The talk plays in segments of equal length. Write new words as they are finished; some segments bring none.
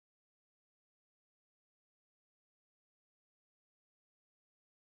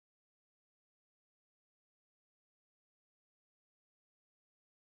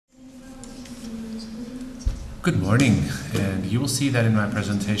Good morning, and you will see that in my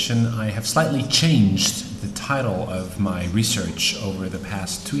presentation I have slightly changed the title of my research over the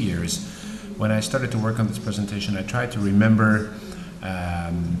past 2 years. When I started to work on this presentation, I tried to remember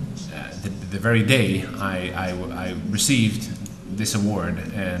the very day I received this award,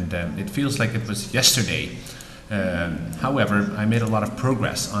 and it feels like it was yesterday. However, I made a lot of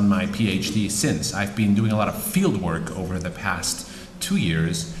progress on my PhD since. I've been doing a lot of field work over the past 2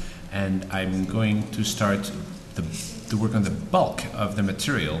 years, and I'm going to start to work on the bulk of the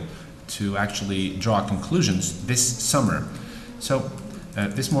material to actually draw conclusions this summer. So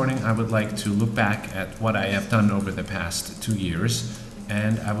this morning I would like to look back at what I have done over the past 2 years,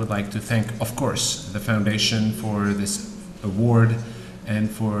 and I would like to thank, of course, the Foundation for this award and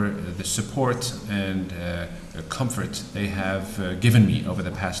for the support and comfort they have given me over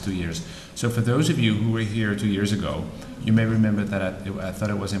the past 2 years. So for those of you who were here 2 years ago, you may remember that I thought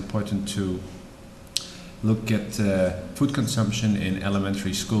it was important to look at food consumption in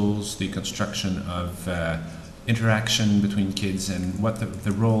elementary schools, the construction of interaction between kids, and what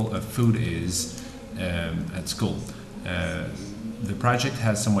the role of food is at school. The project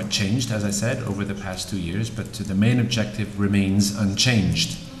has somewhat changed, as I said, over the past 2 years, but the main objective remains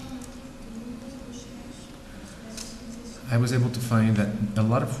unchanged. I was able to find that a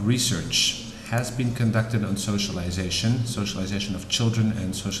lot of research has been conducted on socialization of children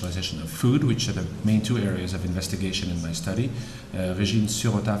and socialization of food, which are the main two areas of investigation in my study. Regine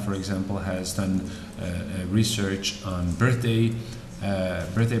Surota, for example, has done research on birthday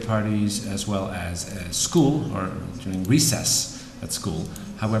parties, as well as school, or during recess at school.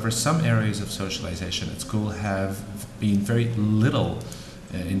 However, some areas of socialization at school have been very little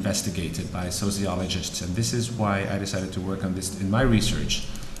investigated by sociologists, and this is why I decided to work on this in my research,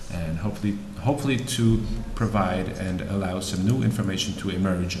 and hopefully to provide and allow some new information to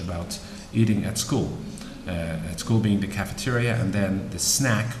emerge about eating at school. At school being the cafeteria, and then the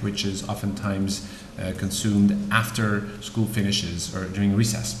snack, which is oftentimes consumed after school finishes or during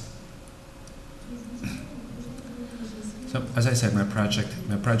recess. So, as I said, my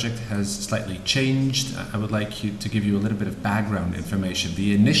project has slightly changed. I would like to give you a little bit of background information.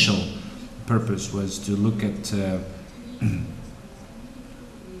 The initial purpose was to look at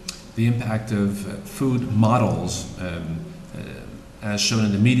the impact of food models as shown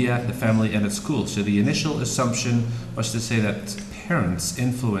in the media, the family, and at school. So the initial assumption was to say that parents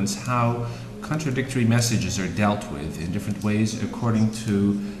influence how contradictory messages are dealt with in different ways according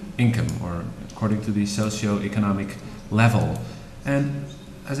to income, or according to the socio-economic level. And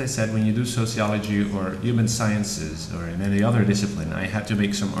as I said, when you do sociology or human sciences or in any other discipline, I had to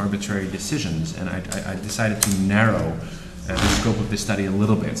make some arbitrary decisions, and I decided to narrow the scope of this study a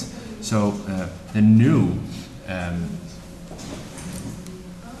little bit. So the new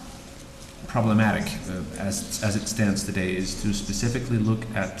problematic as it stands today is to specifically look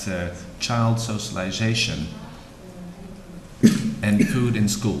at child socialization and food in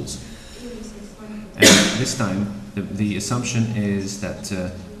schools. And this time the assumption is that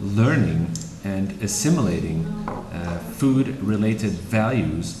learning and assimilating food-related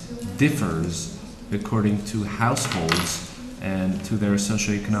values differs according to households and to their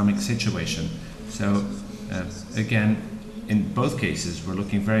socioeconomic situation. So again, in both cases, we're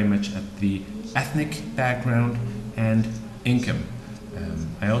looking very much at the ethnic background and income.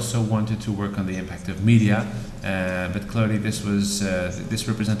 I also wanted to work on the impact of media, but clearly this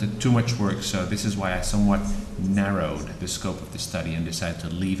represented too much work, so this is why I somewhat narrowed the scope of the study and decided to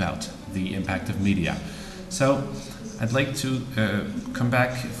leave out the impact of media. So I'd like to come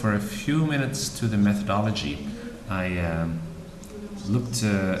back for a few minutes to the methodology. I looked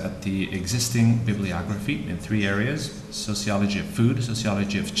at the existing bibliography in 3 areas: sociology of food,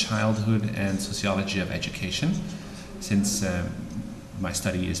 sociology of childhood, and sociology of education. Since my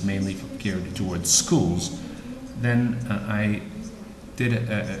study is mainly geared towards schools, then I did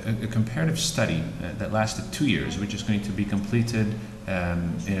a comparative study that lasted 2 years, which is going to be completed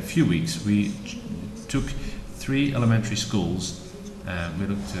in a few weeks. We took 3 elementary schools.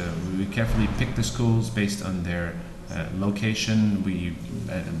 We carefully picked the schools based on their location.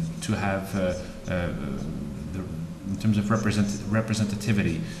 To have in terms of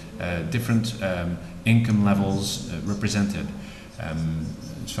representativity, different income levels represented.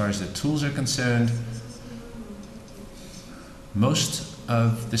 As far as the tools are concerned, most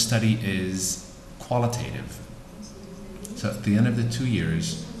of the study is qualitative. So at the end of the 2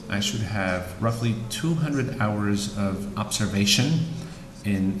 years, I should have roughly 200 hours of observation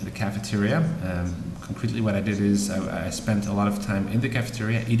in the cafeteria. Concretely, what I did is I spent a lot of time in the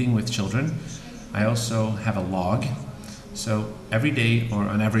cafeteria eating with children. I also have a log. So every day, or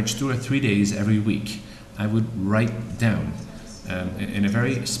on average 2 or 3 days every week, I would write down in a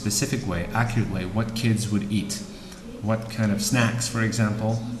very specific way, accurate way, what kids would eat. What kind of snacks, for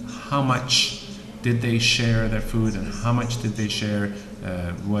example, how much did they share their food and how much did they share,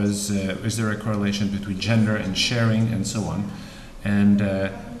 is there a correlation between gender and sharing and so on. And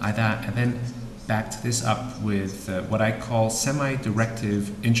I then backed this up with what I call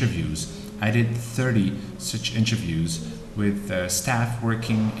semi-directive interviews. I did 30 such interviews with staff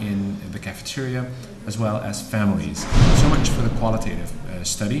working in the cafeteria as well as families. So much for the qualitative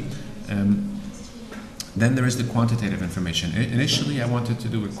study. Then there is the quantitative information. Initially I wanted to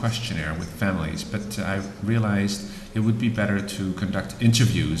do a questionnaire with families, but I realized it would be better to conduct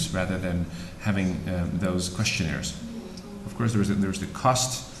interviews rather than having those questionnaires. Of course there's the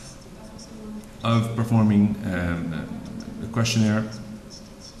cost of performing a questionnaire,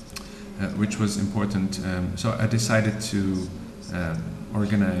 which was important. So I decided to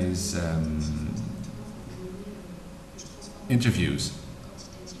organize interviews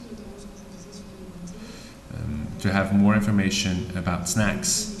to have more information about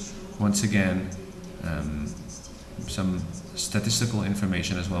snacks. Once again, some statistical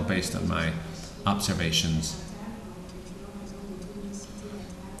information as well based on my observations.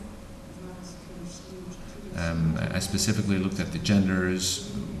 I specifically looked at the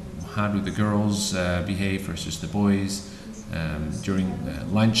genders. How do the girls behave versus the boys during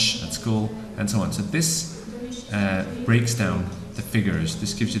lunch at school and so on. So this breaks down the figures.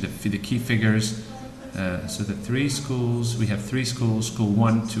 This gives you the key figures. So the three schools, we have three schools, school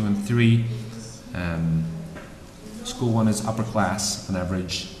 1, 2 and 3. School 1 is upper class on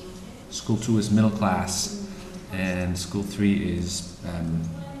average, school 2 is middle class, and school 3 is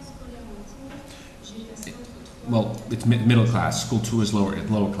it's middle class. School 2 is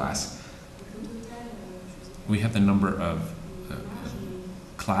lower class. We have the number of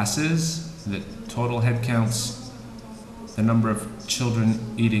classes, the total head counts, the number of children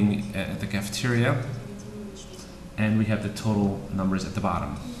eating at the cafeteria, and we have the total numbers at the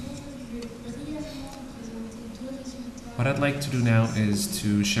bottom. What I'd like to do now is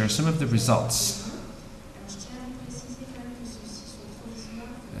to share some of the results.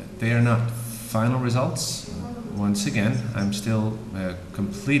 They are not final results. Once again, I'm still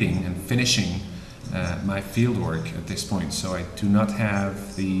completing and finishing my fieldwork at this point, so I do not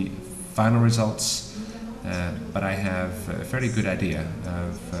have the final results, but I have a fairly good idea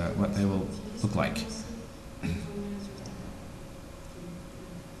of what they will look like.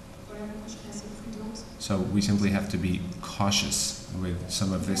 So we simply have to be cautious with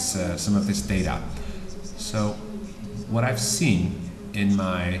some of this data. So what I've seen in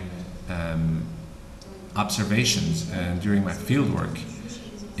my observations and during my fieldwork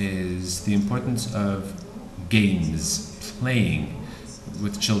is the importance of games, playing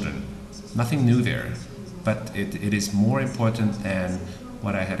with children. Nothing new there, but it is more important than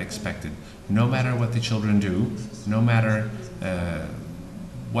what I had expected. No matter what the children do, no matter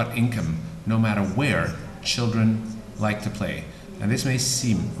what income, no matter where, children like to play. And this may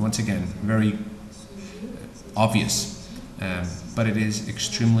seem, once again, very obvious, but it is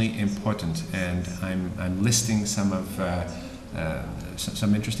extremely important, and I'm listing some of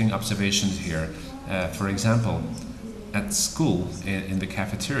some interesting observations here. For example, at school, in the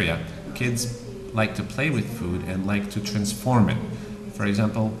cafeteria, kids like to play with food and like to transform it. For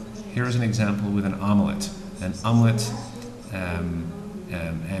example, here is an example with an omelette. An omelette,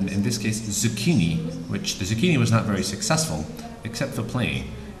 and in this case, zucchini, which the zucchini was not very successful, except for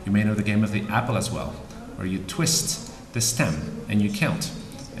playing. You may know the game of the apple as well, where you twist the stem and you count.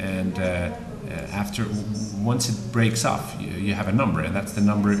 And once it breaks off, you have a number, and that's the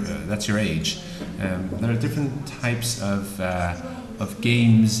number, that's your age. There are different types of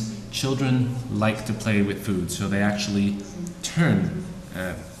games. Children like to play with food, so they actually turn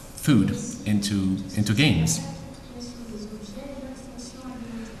food into games.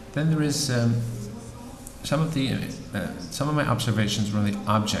 Then there is some of my observations were on the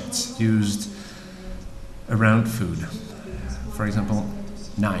objects used around food. For example,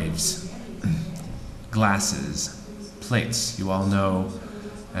 knives, glasses, plates. You all know,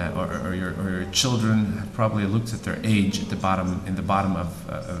 or your children have probably looked at their age in the bottom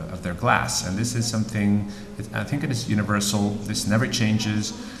of their glass, and this is something that I think it is universal. This never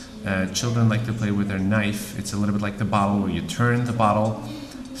changes. Children like to play with their knife. It's a little bit like the bottle, where you turn the bottle.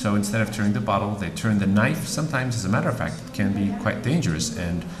 So instead of turning the bottle, they turn the knife. Sometimes, as a matter of fact, it can be quite dangerous.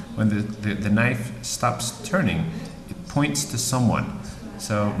 And when the knife stops turning, it points to someone.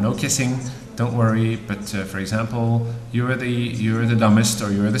 So no kissing, don't worry. But for example, you're the dumbest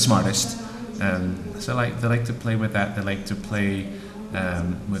or you're the smartest. So they like to play with that. They like to play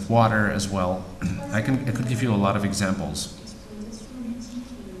with water as well. I could give you a lot of examples.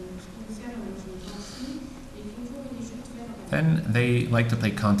 Then they like to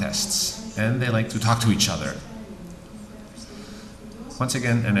play contests, and they like to talk to each other. Once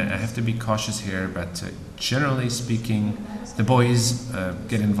again, and I have to be cautious here, but generally speaking, the boys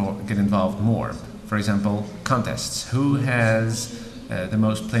get involved more. For example, contests. Who has the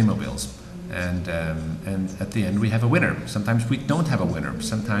most Playmobiles? And at the end we have a winner. Sometimes we don't have a winner.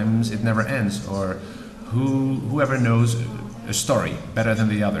 Sometimes it never ends. Or whoever knows a story better than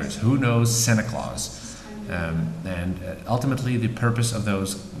the others. Who knows Santa Claus? And ultimately the purpose of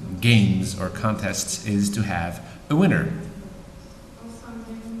those games or contests is to have a winner.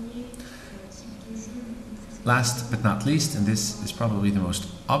 Last but not least, and this is probably the most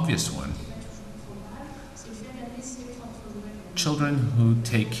obvious one, children who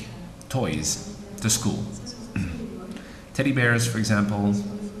take toys to school. Teddy bears, for example.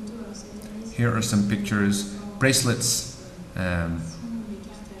 Here are some pictures. Bracelets,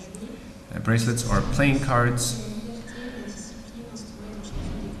 bracelets or playing cards.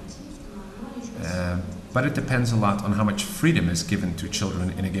 But it depends a lot on how much freedom is given to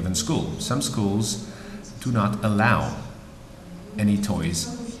children in a given school. Some schools do not allow any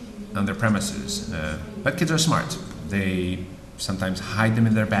toys on their premises. But kids are smart. They sometimes hide them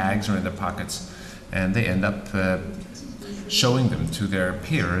in their bags or in their pockets, and they end up showing them to their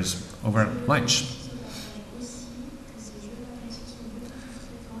peers over lunch.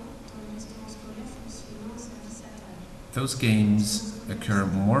 Those games occur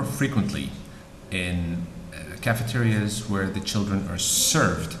more frequently in cafeterias where the children are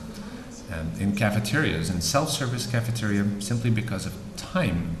served. In cafeterias, in self-service cafeteria, simply because of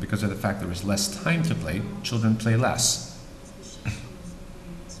time, because of the fact there is less time to play, children play less.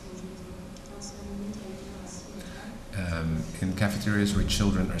 In cafeterias where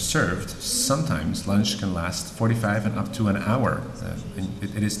children are served, sometimes lunch can last 45 and up to an hour.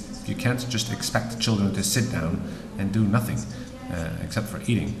 You can't just expect children to sit down and do nothing except for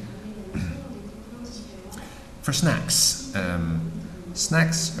eating. For snacks,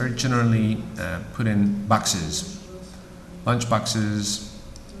 snacks are generally put in boxes, lunch boxes,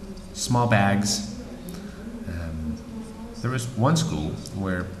 small bags. There was one school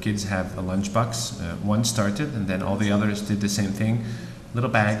where kids have a lunchbox. One started, and then all the others did the same thing.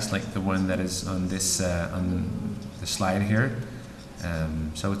 Little bags like the one that is on this on the slide here.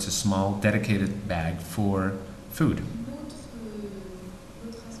 So it's a small, dedicated bag for food.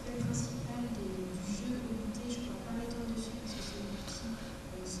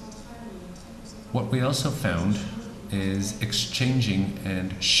 What we also found is exchanging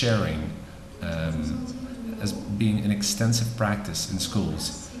and sharing as being an extensive practice in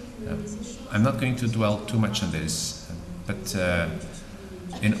schools. I'm not going to dwell too much on this, but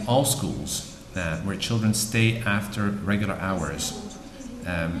in all schools where children stay after regular hours,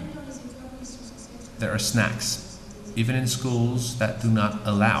 there are snacks. Even in schools that do not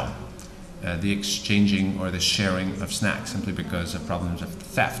allow the exchanging or the sharing of snacks simply because of problems of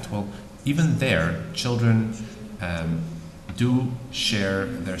theft. Well, even there, children do share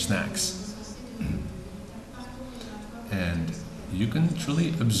their snacks. And you can truly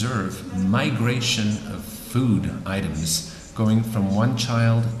observe migration of food items going from one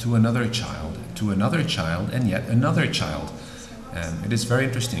child, and yet another child. It is very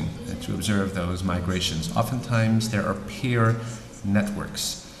interesting to observe those migrations. Oftentimes there are peer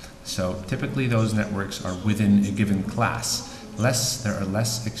networks. So typically those networks are within a given class. There are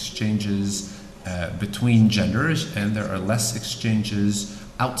less exchanges between genders, and there are less exchanges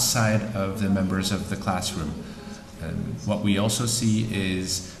outside of the members of the classroom. What we also see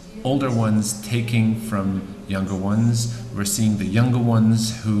is older ones taking from younger ones. We're seeing the younger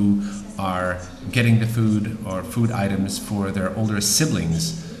ones who are getting the food or food items for their older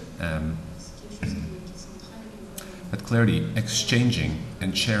siblings. But clearly, exchanging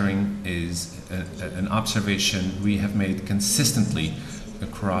and sharing is an observation we have made consistently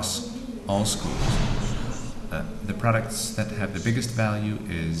across all schools. The products that have the biggest value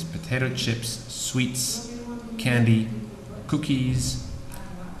is potato chips, sweets, candy, cookies,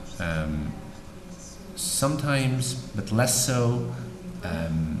 sometimes, but less so,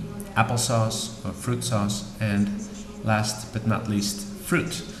 applesauce or fruit sauce, and last but not least,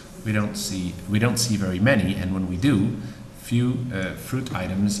 fruit. We don't see very many, and when we do, few fruit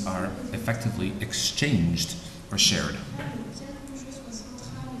items are effectively exchanged or shared.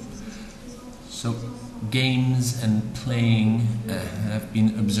 So games and playing have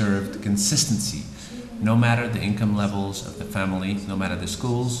been observed consistency, no matter the income levels of the family, no matter the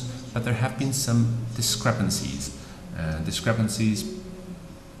schools, but there have been some discrepancies. Discrepancies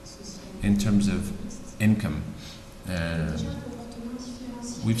in terms of income.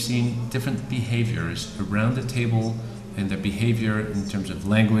 We've seen different behaviors around the table and their behavior in terms of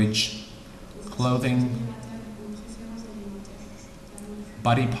language, clothing,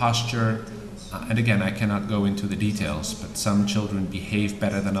 body posture, and again, I cannot go into the details, but some children behave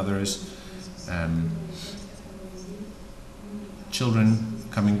better than others. Children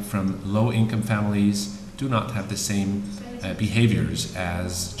coming from low-income families do not have the same behaviors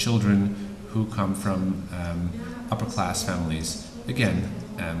as children who come from upper-class families. Again,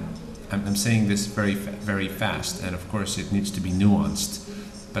 I'm saying this very fast, and of course it needs to be nuanced,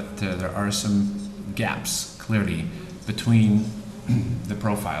 but there are some gaps, clearly, between the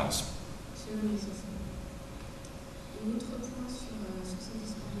profiles.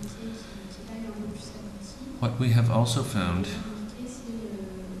 What we have also found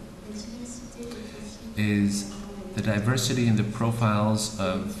is the diversity in the profiles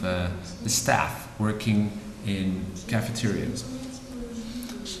of the staff working in cafeterias.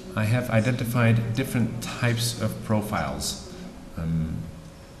 I have identified different types of profiles.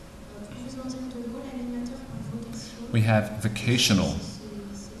 We have vocational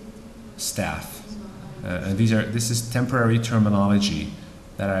staff. And this is temporary terminology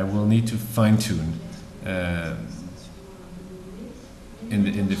that I will need to fine-tune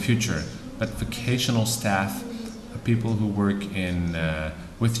in the future. But vocational staff are people who work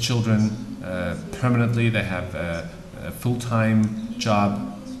with children permanently. They have a full-time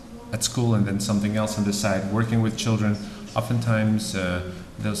job at school and then something else on the side, working with children. Oftentimes,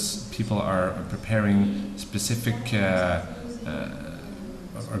 those people are preparing specific, are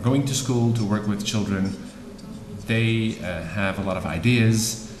going to school to work with children. They have a lot of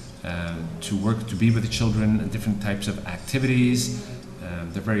ideas to be with the children in different types of activities.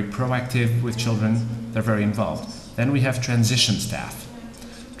 They're very proactive with children. They're very involved. Then we have transition staff.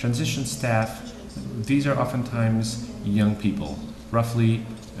 Transition staff, these are oftentimes young people, roughly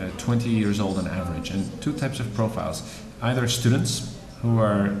 20 years old on average, and two types of profiles. Either students who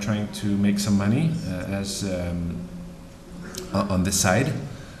are trying to make some money on the side,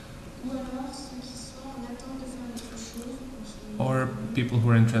 or people who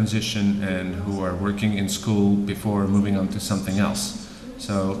are in transition and who are working in school before moving on to something else.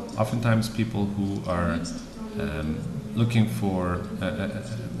 So oftentimes people who are looking for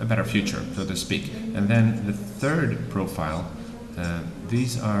a better future, so to speak. And then the third profile,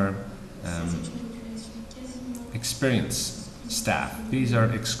 these are experienced staff. These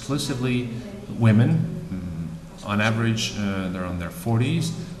are exclusively women. On average, they're on their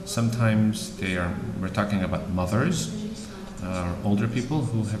 40s. Sometimes we're talking about mothers, older people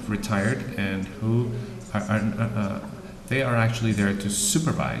who have retired and who they are actually there to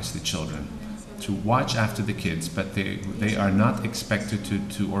supervise the children, to watch after the kids, but they are not expected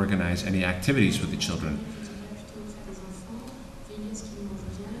to organize any activities with the children.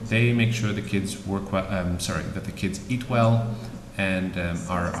 They make sure the kids work well, that the kids eat well and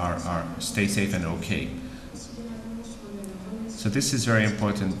stay safe and okay. So this is very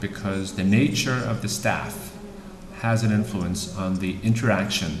important because the nature of the staff has an influence on the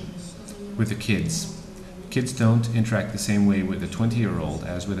interaction with the kids. Kids don't interact the same way with a 20-year-old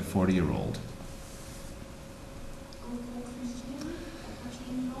as with a 40-year-old.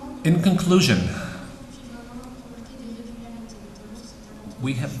 In conclusion,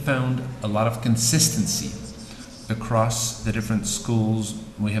 we have found a lot of consistency across the different schools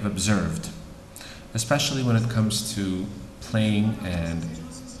we have observed, especially when it comes to playing and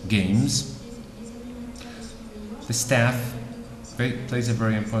games. The staff plays a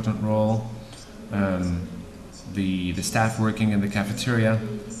very important role. The staff working in the cafeteria,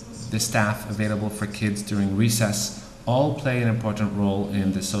 the staff available for kids during recess, all play an important role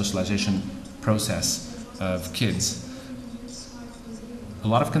in the socialization process of kids. A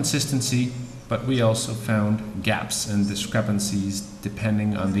lot of consistency, but we also found gaps and discrepancies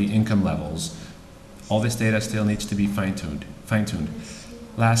depending on the income levels. All this data still needs to be fine-tuned.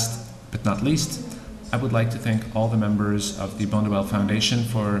 Last but not least, I would like to thank all the members of the Bonduelle Foundation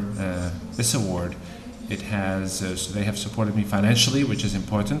for this award. It has, they have supported me financially, which is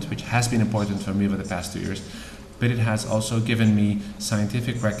important, which has been important for me over the past 2 years, but it has also given me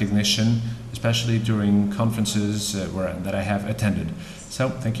scientific recognition, especially during conferences that I have attended. So,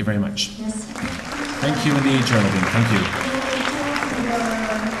 thank you very much. Yes. Thank you indeed, Géraldine. Thank you.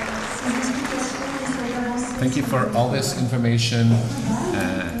 Thank you for all this information,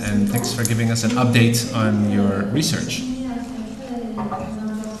 and thanks for giving us an update on your research.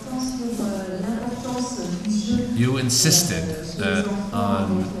 You insisted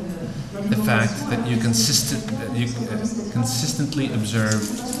on the fact that you consistently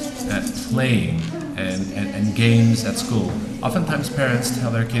observed at playing and games at school. Oftentimes parents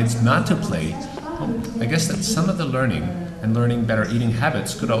tell their kids not to play. Well, I guess that some of the learning and learning better eating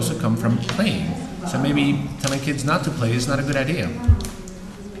habits could also come from playing. So maybe telling kids not to play is not a good idea.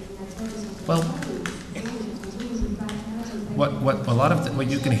 Well, what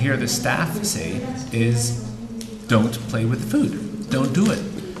you can hear the staff say is, don't play with food. Don't do it.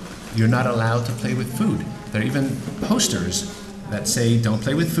 You're not allowed to play with food. There are even posters that say, don't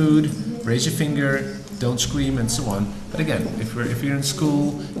play with food, raise your finger, don't scream, and so on. But again, if you're in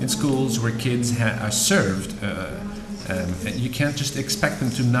schools where kids are served, you can't just expect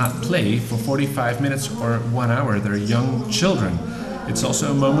them to not play for 45 minutes or 1 hour. They're young children. It's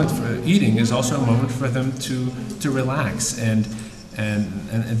also a moment for eating is also a moment for them to relax, and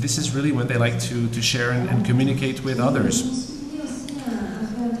this is really when they like to share and communicate with others.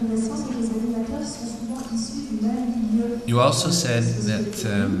 You also said that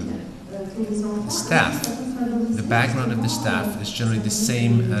staff, the background of the staff is generally the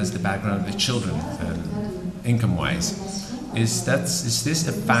same as the background of the children, income-wise. Is this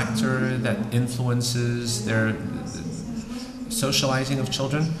a factor that influences their socializing of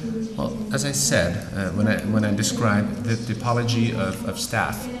children? Well, as I said, when I described the typology of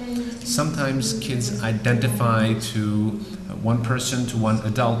staff, sometimes kids identify to one person, to one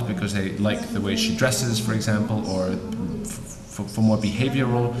adult, because they like the way she dresses, for example, or for more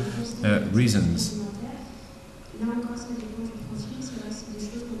behavioral reasons.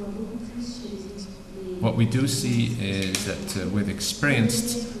 What we do see is that with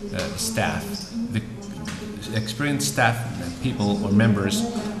experienced staff, the experienced staff people or members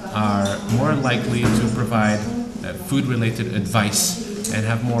are more likely to provide food-related advice and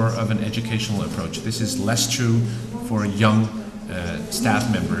have more of an educational approach. This is less true for young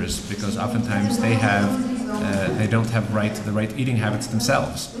staff members, because oftentimes they don't have the right eating habits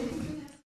themselves.